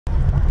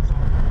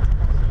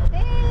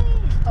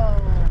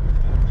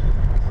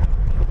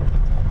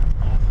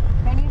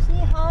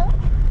home?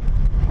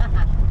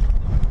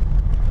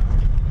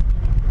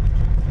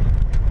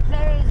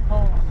 There is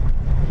home.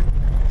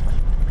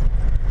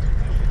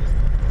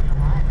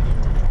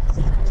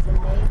 There's a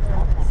neighbor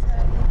on the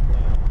side.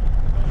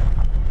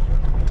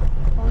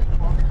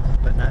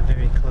 But not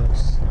very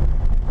close.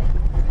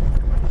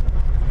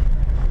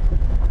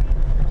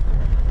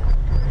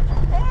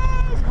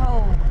 There's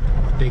home.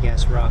 Big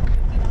ass rock.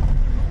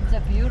 It's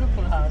a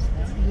beautiful house.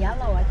 It's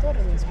yellow. I thought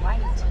it was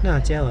white. No,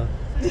 it's yellow.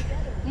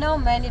 No,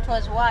 man, it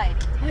was white.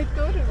 I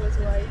thought it was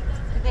white.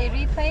 Did they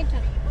repaint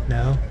it?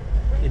 No,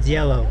 it's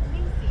yellow.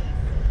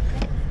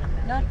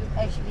 Not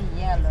actually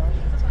yellow.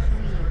 It's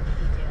cream.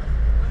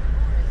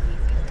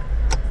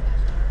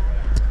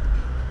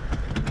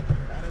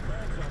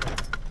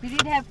 We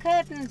did have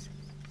curtains.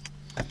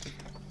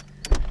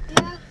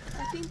 Yeah,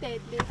 I think they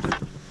did.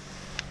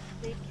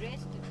 They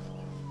dressed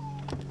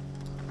it.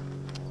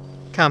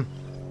 Come.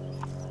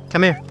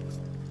 Come here.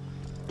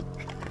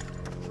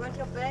 You want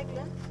your bag,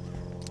 Lynn?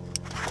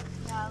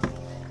 Yeah, I'll leave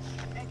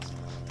it. Actually,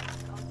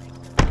 I'll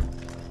take it.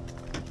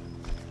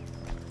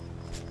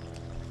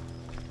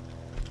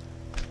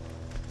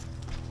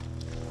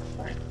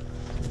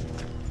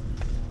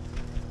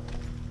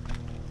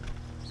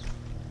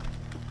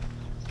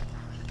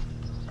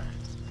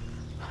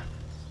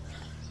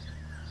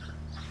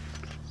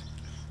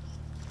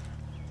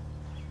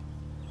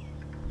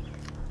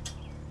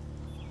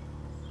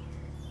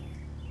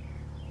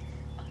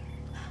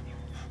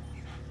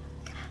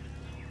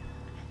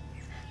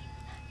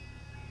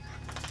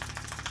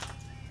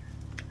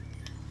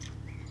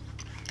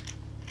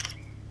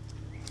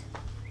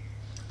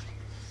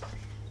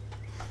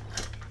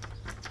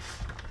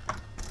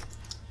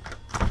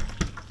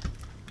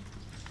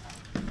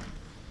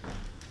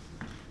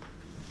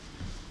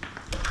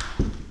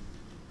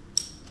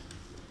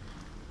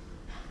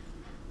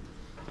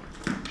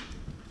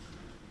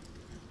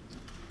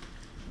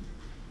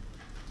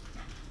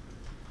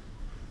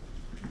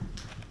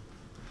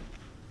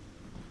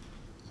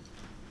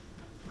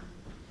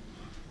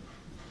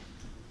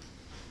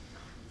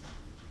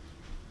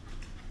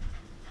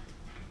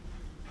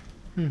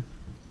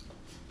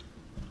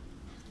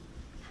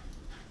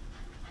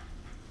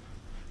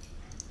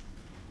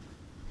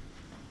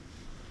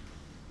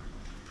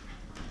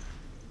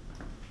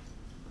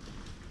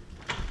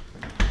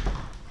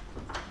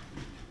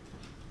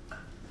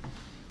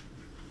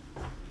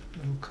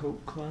 Little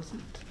coat closet.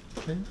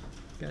 Okay,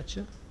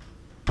 gotcha.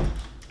 I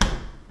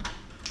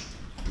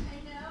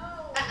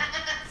know.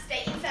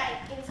 Stay inside,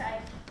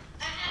 inside.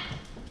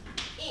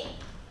 In,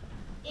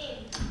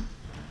 in.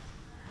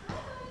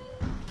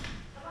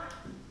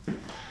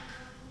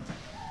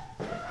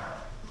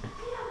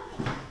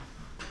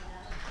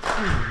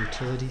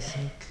 Utility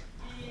sink.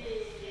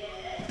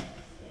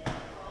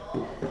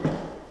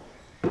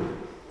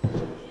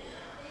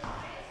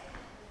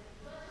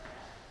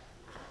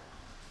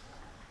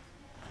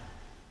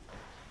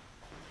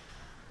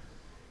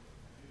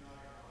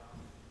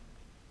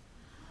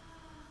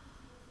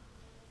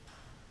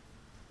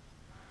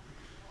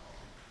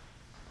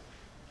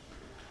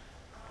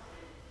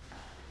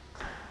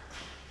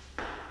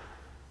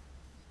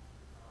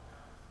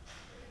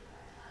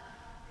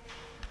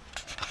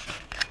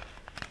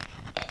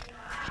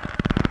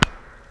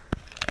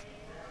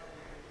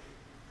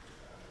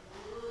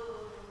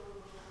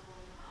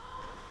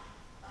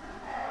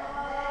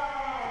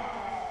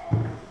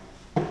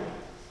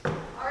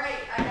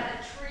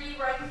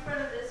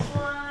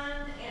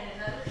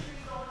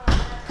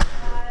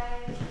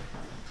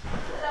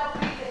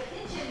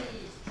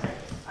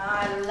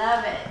 I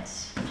love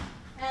it.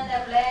 And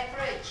the black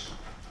fridge.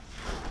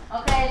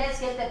 Okay, let's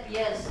get the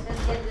PS.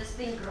 Let's get this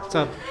thing rolling. What's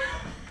up?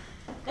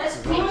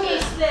 Let's cool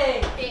this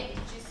thing. Did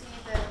you see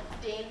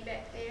the ding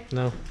back there?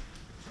 No.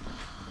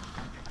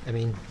 I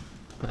mean,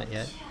 not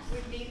yet.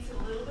 It needs a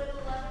little bit of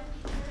loving.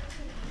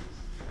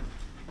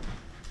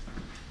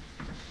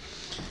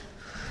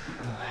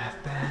 Oh,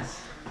 half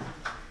bath.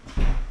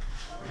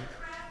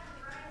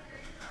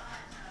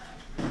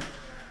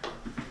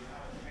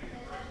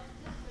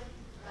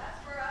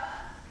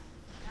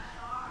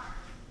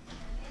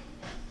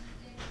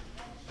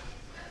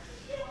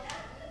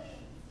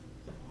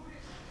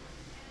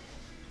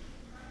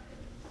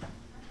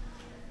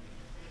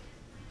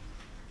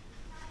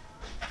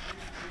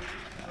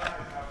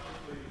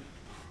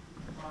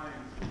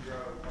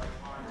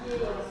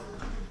 Yes.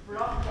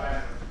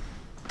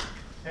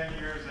 10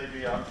 years they'd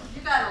be up.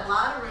 You got a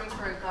lot of room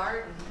for a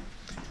garden.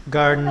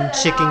 Garden, Look at the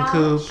chicken lounge.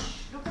 coop.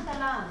 Look at the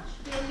lounge.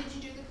 Ben, did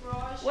you do the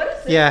garage? What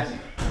is this? Yeah,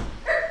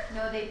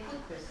 No, they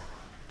put this.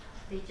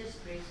 They just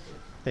raised it.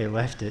 they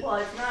left it. Well,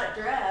 it's not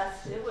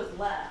dressed, it was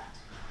left.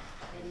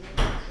 They never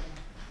said.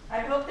 I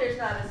hope there's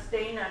not a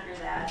stain under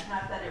that,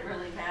 not that it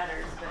really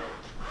matters,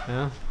 but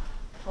Yeah.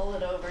 pull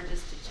it over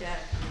just to check.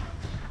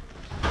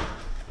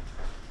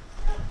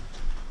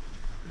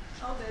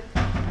 Oh,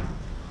 good.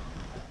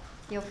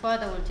 Your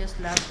father will just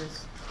love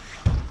this.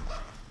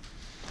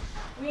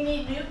 We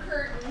need new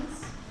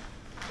curtains.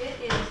 It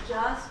is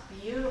just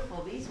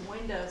beautiful. These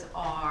windows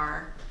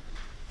are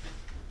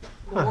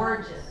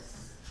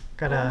gorgeous.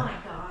 Got Oh a my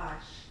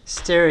gosh.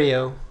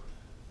 stereo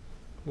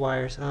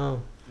wires.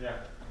 Oh, Yeah.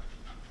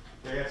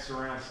 They had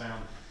surround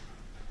sound.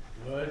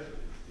 What?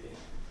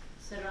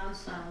 Surround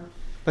sound.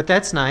 but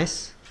that's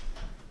nice.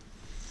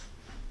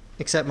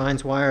 Except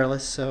mine's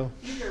wireless, so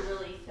These are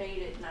really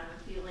faded and I have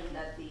a feeling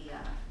that the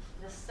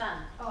sun.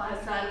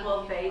 the sun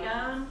will fade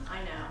on. I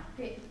know.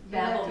 Okay.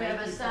 That will You have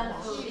make a you sun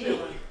so food.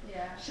 chill.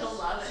 Yeah. She'll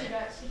love She it.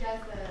 does the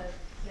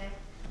neck,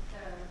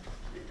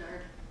 The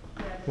dark.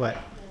 the What?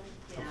 neck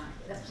Yeah.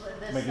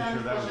 The Making sun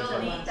sure that was food. She'll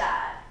like- need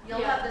that. You'll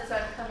Yeah. have the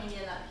sun coming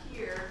in up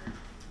here,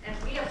 and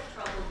we have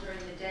trouble during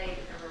the day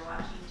because we're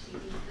watching TV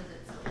because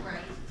it's so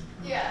bright.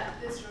 Yeah,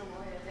 this room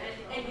will have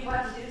that. And you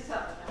have to do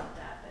something about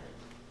that.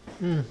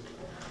 But mm.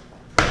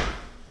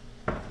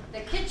 The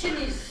kitchen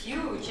is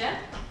huge, eh?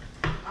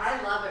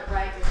 I love it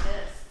right with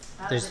this.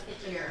 How's There's- the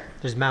kitchen? here.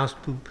 There's mouse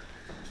poop.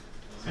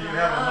 So you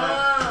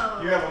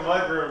have a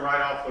mud room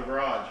right off the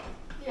garage.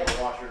 Yeah.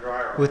 To wash your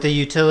dryer. With a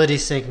utility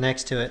sink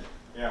next to it.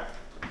 Yeah.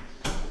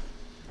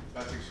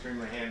 That's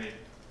extremely handy.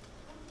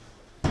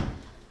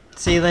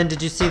 See, Lynn,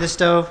 did you see the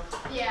stove?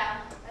 Yeah,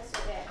 I saw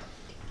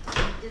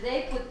that. Did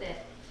they put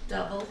that?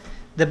 Double.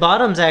 The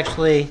bottom's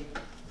actually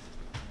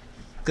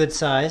good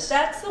size.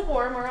 That's the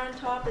warmer on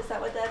top. Is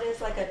that what that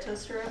is? Like a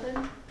toaster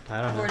oven?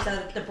 I don't Or is know.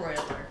 that the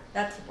broiler?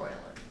 That's the broiler.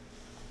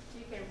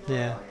 You can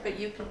Yeah. roll it. But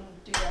you can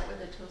do that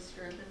with a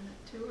toaster oven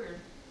too,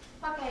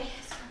 or? Okay,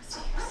 let's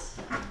go upstairs.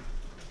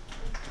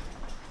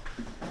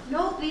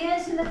 No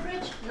beers in the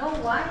fridge? No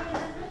wine in the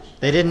fridge?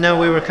 They didn't know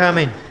we were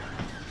coming.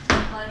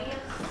 Plenty of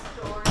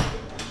storage. Is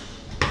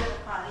it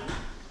a potty?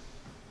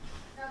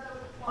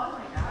 Oh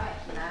my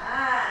God.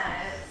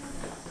 Nice.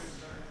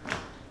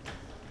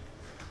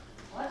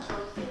 What's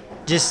okay?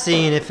 Just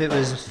seeing if it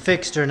was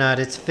fixed or not.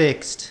 It's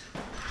fixed.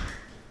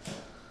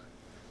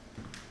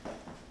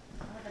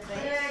 The base.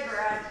 Yeah,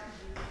 garage.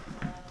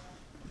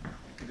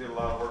 You did a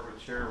lot of work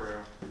with chair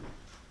rail.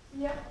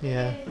 Yep.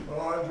 Yeah.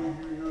 Why do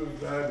you use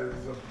that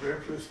as a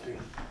breakfast thing?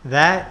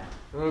 That?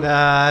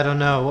 I don't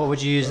know. What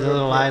would you use the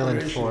little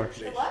island for?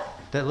 What?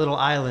 That little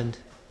island.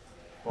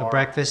 A Bar.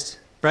 breakfast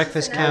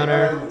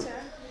counter.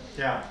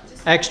 Yeah.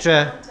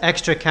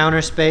 Extra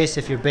counter space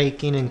if you're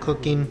baking and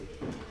cooking.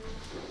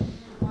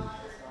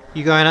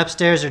 You going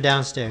upstairs or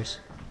downstairs?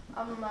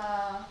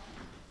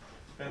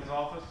 Ben's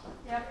office.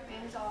 Yep,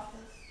 Ben's office.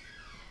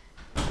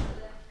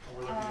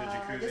 We're looking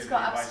at jacuzzi let's that go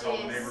invites all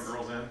the upstairs. neighbor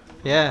girls in.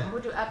 Yeah.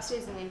 We'll do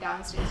upstairs and then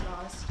downstairs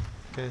last.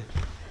 Okay.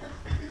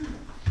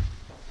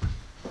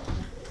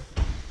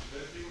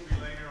 Those people be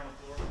laying here on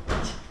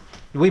the floor.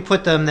 We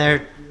put them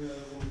there.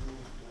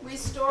 We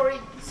storing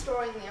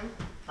them.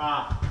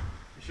 Ah,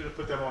 you should have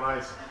put them on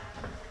ice.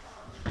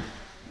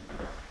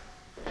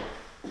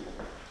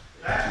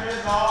 That's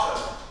Ben's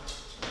office.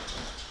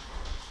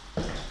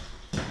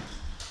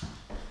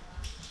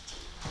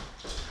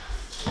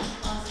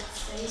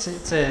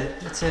 It's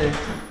a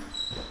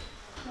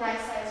Nice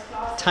size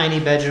closet. tiny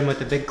bedroom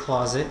with a big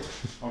closet.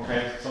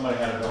 Okay, somebody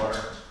had a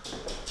daughter.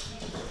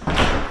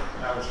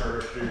 That was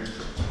her shoes.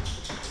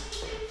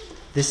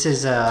 This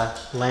is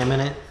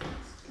laminate.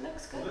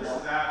 Looks Well, good this though.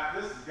 is that.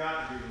 This has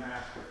got to be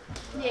master.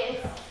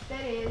 Yes,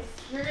 that is.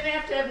 You're gonna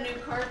have to have new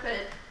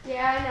carpet.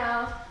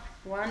 Yeah,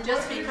 I know.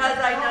 Just because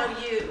I know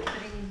you.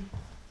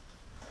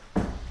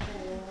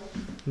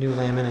 New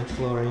laminate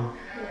flooring.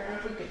 Yeah,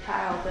 if we could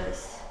tile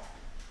this.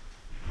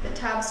 The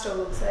tub still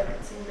looks like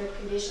it's in good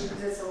condition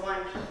because it's a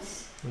one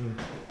piece.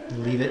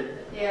 Leave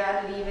it.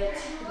 Yeah, leave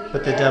it. Leave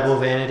But the it. double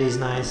vanity's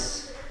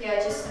nice. Yeah,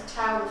 just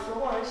tile the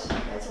floors.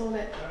 That's all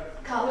that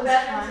The colors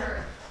bedrooms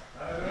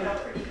fine. are, you know,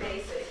 pretty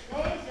basic.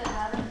 There's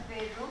another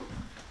bedroom.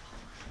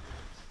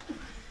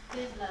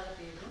 There's another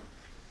bedroom.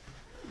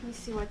 Let me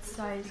see what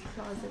size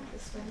closet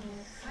this one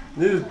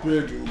is. These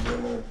bedrooms are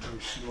not too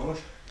small.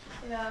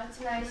 Yeah,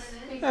 it's nice.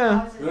 Big Yeah.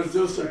 closet. That's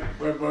just a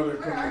brother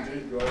coming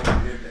to go and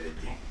get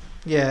anything.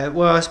 Yeah,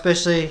 well,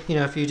 especially,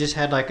 if you just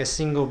had like a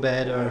single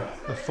bed or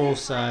a full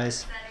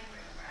size.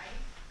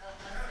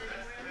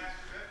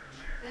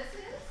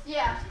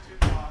 Yeah.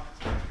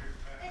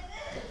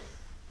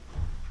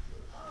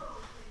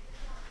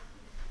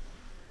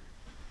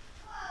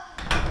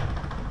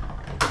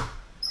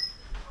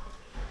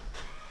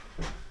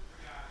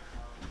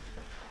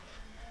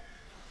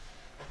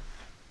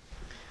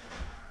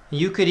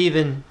 You could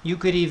even,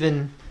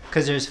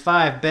 because there's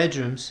 5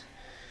 bedrooms,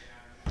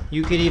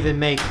 you could even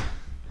make,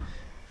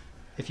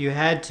 if you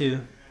had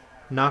to,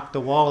 knock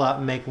the wall out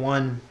and make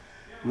one.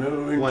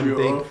 Never went One to your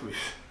big- office.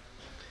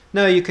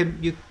 No,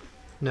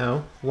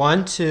 no.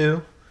 1,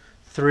 2,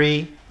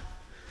 3,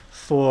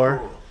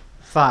 4,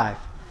 5.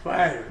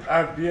 5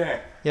 up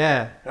there.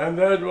 Yeah, And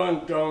that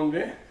one down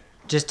there.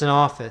 just an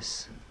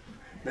office.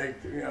 Like,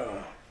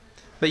 yeah,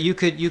 But you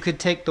could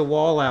take the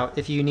wall out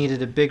if you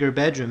needed a bigger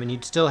bedroom, and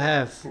you'd still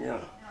have yeah.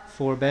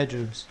 4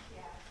 bedrooms.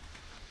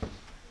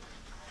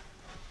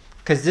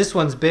 Because this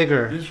one's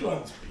bigger. This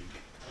one's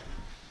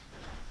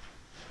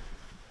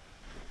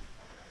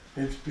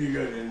big. It's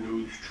bigger than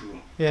those two.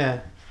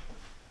 Yeah.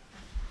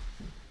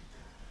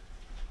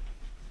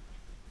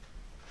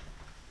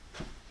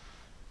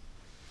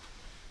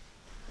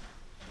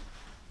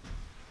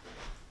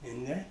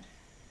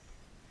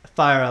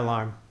 fire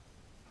alarm.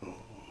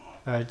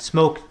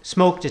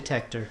 Smoke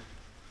detector.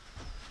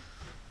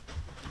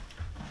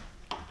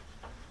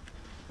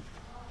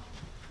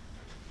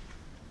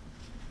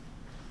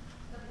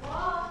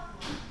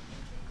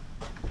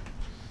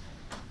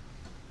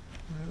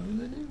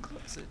 Linen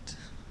closet.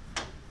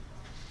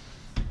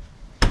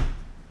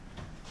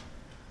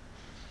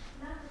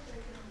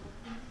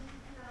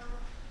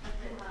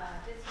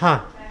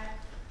 Huh.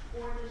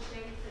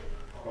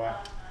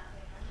 What?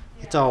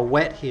 It's all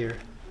wet here.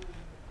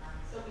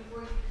 So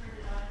before you turn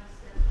it on, you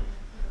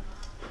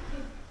step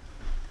in.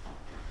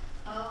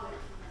 Oh,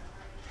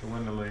 The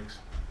window leaks.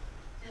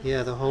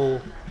 Yeah, the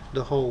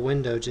whole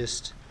window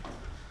just.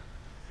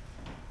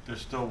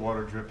 There's still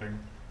water dripping.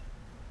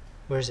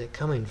 Where's it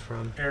coming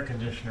from? Air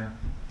conditioner.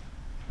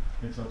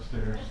 It's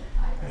upstairs.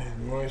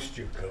 And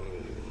moisture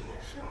coming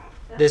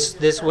in.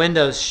 This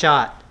window's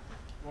shot.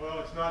 Well,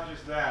 it's not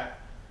just that.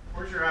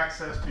 Where's your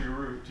access to your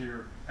roof, to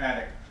your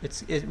attic?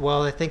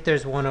 Well, I think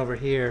there's one over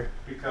here.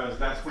 Because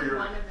that's where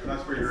your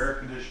air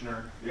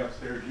conditioner, the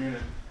upstairs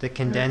unit. The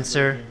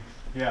condenser.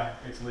 Yeah,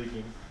 it's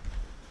leaking.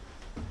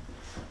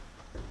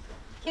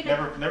 Can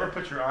I- Never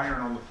put your iron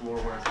on the floor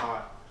when it's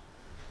hot.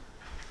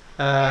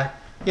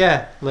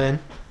 Yeah, Lynn.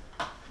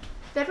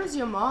 That was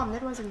your mom.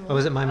 That wasn't me. Oh,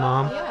 was it my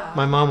mom? yeah.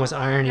 My mom was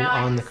ironing Now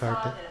I on the just saw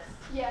carpet.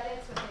 this. Yeah,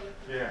 that's what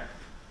they. Yeah.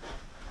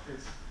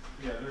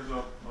 There's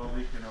a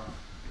leaking on.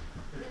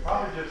 It's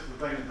probably just the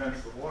thing that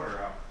vents the water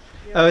out.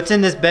 Oh, it's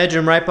in this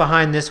bedroom right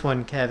behind this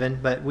one, Kevin,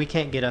 but we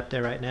can't get up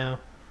there right now.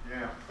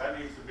 Yeah, that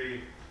needs to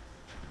be.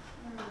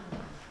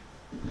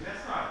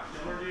 That's not a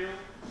killer deal.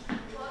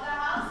 Well, the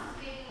house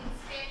is being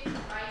inspected,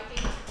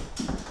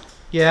 right?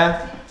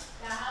 Yeah.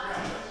 The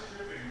house.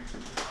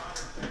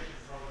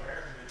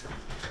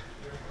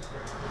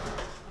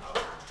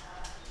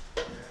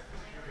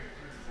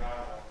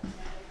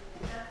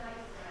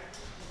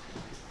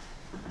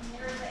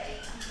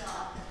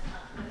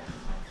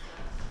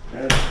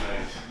 That's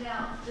nice.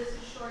 Now, this is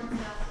short sale,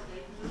 so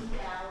they've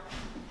moved out.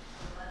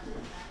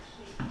 London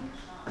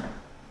actually,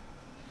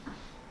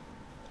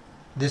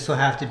 This will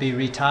have to be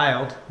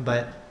retiled,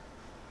 but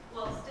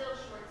well, still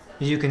short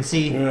sale. you can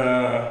see.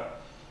 Yeah.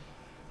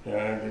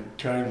 Yeah, the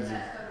times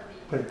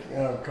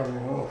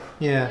coming off.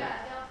 Yeah. Yeah,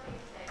 they'll fix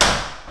that.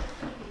 It's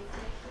gonna be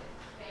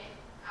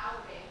fixed. Our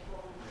bank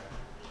will.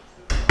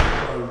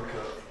 Oh, God.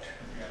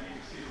 Yeah, you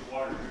can see the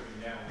water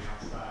dripping down on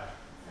the outside.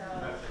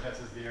 That's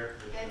just the air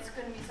conditioner. That's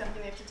gonna be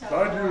something we have to tell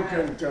How do you Laura.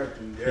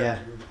 Kentucky? Yeah.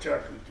 We've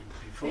talked with you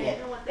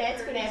before.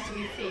 That's gonna have to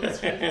be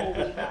fixed before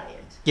we buy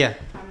it. Yeah.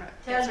 I'm not,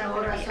 Tell that's not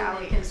Laura gonna be so our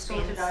they can sort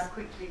it expense. out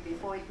quickly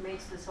before it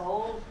makes this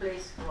whole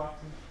place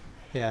rotten.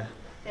 Yeah.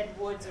 That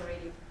wood's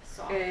already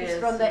soft. It's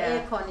from the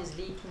aircon is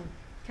leaking.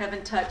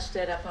 Kevin touched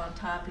it up on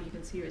top, and you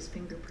can see his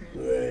fingerprint.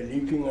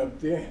 Leaking up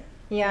there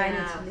Yeah, and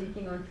Yeah. it's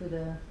leaking onto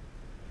the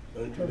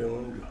onto the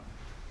window.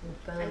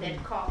 And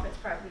that carpet's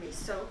probably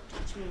soaked,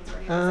 which means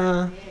whatever's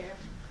Uh, out there.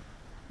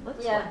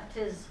 Looks Yeah, like it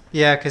is.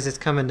 Yeah, because it's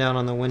coming down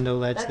on the window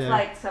ledge that's there.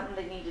 like something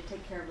they need to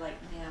take care of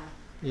like now.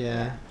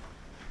 Yeah.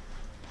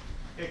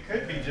 It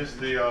could be just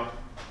the a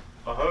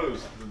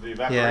hose, the And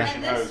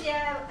evaporation this, hose,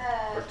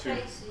 yeah, or two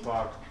Tracy.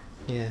 clogged.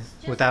 Yeah.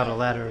 Without a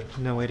ladder,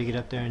 no way to get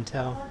up there and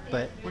tell.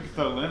 But We could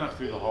throw Lynn up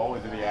through the hallway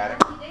to the attic.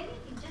 They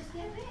can just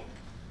get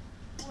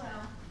it. Well,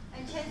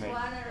 and just Maybe.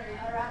 run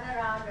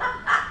around.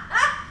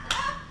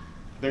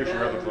 There's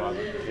your other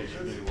closet in case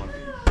you need one.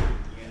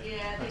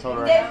 Yeah. I told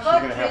her They've she's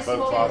got gonna have both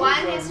Christmas. One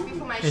closets. has to be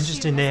for my interesting,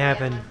 shoes they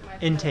have and an one for my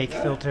intake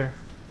clothes. filter.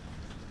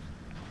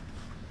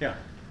 Yeah.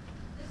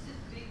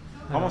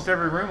 Almost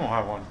every room will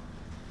have one.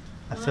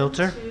 A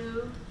filter?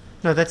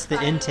 No, that's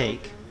the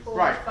intake.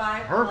 Right.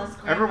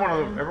 Every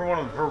one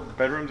of her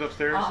bedrooms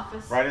upstairs,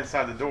 Office. right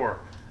inside the door,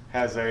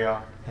 has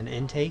a An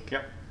intake?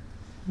 yep,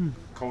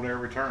 cold air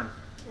return.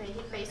 And a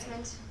heat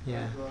basement.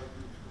 Yeah.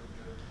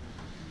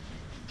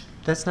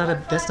 That's not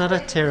a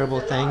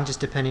terrible thing. Just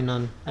depending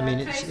on. I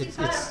mean,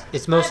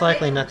 it's most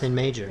likely nothing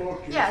major.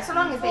 Yeah, so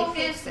long as they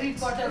fix it.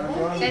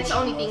 That's the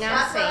only thing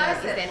I'm saying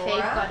is that they've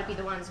got to be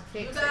the ones who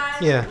You fix it.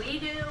 guys, Yeah. we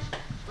do.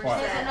 What?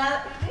 Where's There's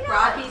that? another.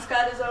 Rocky's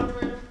got his own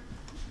room.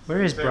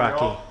 Where is So we Brocky?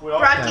 all-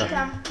 Rocky, Yeah.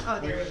 come. Oh,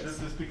 there it This, is.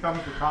 this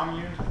becomes the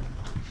commune.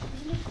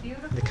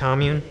 The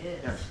commune?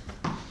 Yes.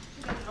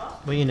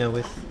 Well, you know,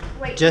 with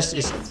Wait, Just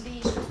just is- his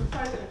leash because we're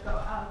probably gonna go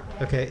out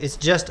there. okay, it's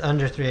just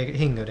under 3 acres.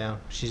 He can go down.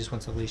 She just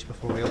wants a leash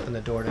before we open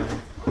the door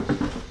down.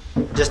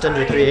 Just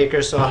under 3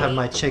 acres, so I'll have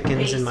my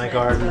chickens in my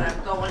garden.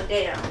 Basement, but I'm going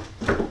down.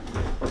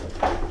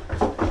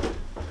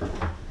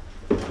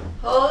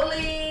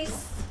 Holy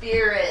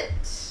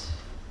Spirit,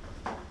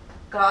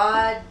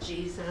 God,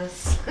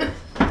 Jesus,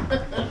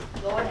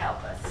 Lord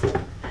help us.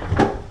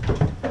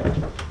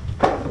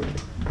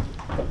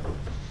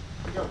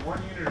 We got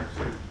one unit or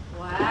two.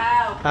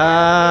 Wow.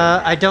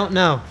 I don't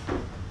know.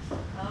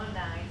 Oh,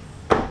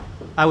 nice.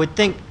 I would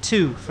think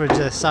 2 for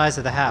the size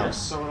of the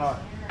house. So would I.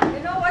 You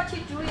know what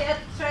you do yet,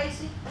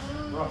 Tracy?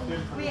 Roughed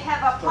in for We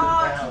have a third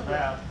down party.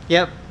 bath.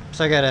 Yep.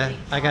 So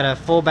I got a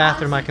full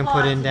bathroom I can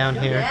put in down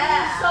here.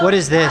 Yeah. What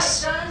is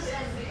this?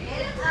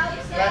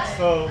 That's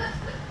so.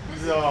 This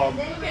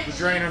the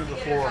drain under the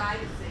floor.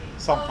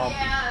 Sump pump.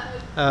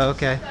 Oh,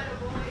 okay.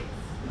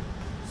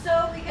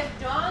 So we can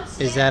dance.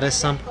 Is that a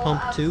sump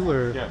pump too,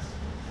 or? Yes.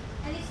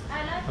 And it's,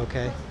 I like it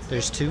Okay, because it's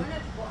there's like two? you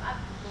wanna go up,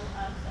 go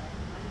outside.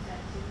 What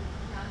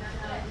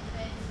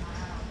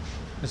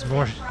is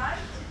that?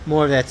 It's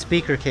more of that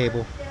speaker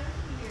cable.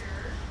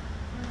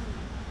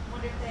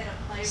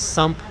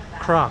 Sump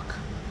crock.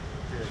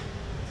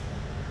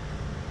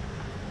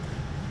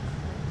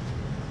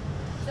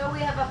 So we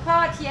have a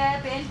part here,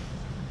 Ben.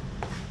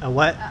 A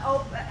what?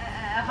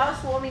 A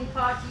housewarming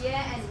part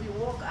here, and we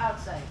walk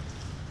outside.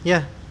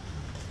 Yeah.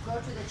 Go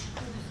to the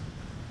jacuzzi.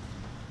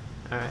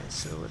 All right.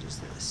 So what is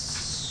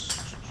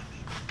this?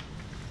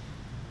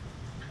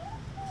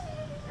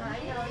 I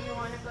know you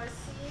want to go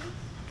see.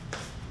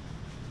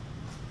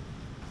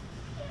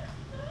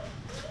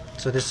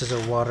 So this is a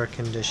water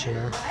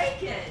conditioner.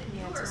 like it.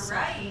 You were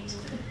right.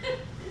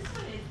 This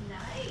one is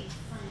nice.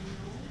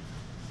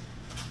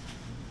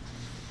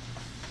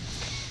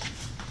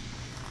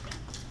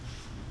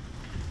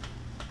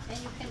 And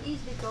you can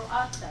easily go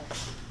outside.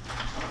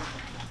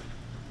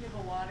 You have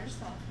a water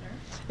softener.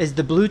 Is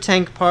the blue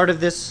tank part of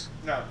this?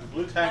 No, the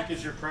blue tank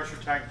is your pressure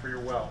tank for your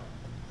well.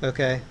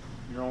 Okay.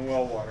 Your own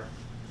well water.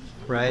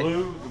 Right.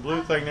 The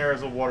blue thing there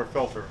is a water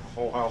filter, a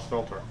whole house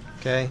filter.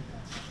 Okay.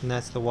 And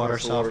that's the water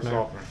That's the water softener.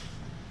 softener.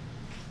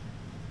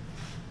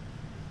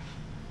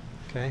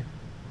 Okay.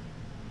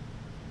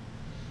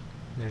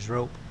 There's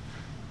rope.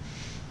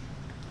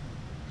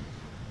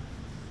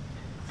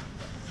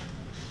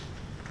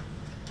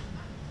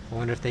 I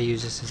wonder if they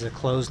use this as a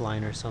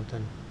clothesline or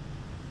something.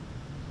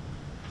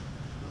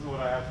 This is what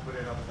I have to put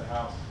in up at the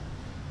house.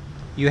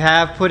 You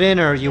have put in,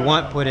 or you No,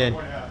 want no, put in? I'm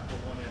going to have to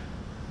put one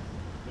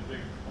in. The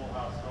big full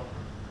house filter.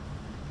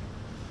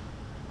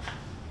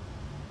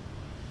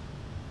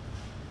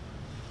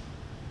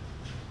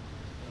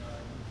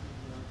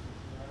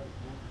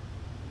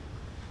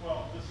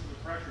 Well, this is the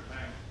pressure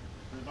tank.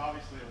 There's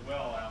obviously a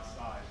well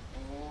outside.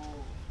 So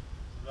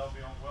they'll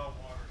be on well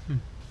water.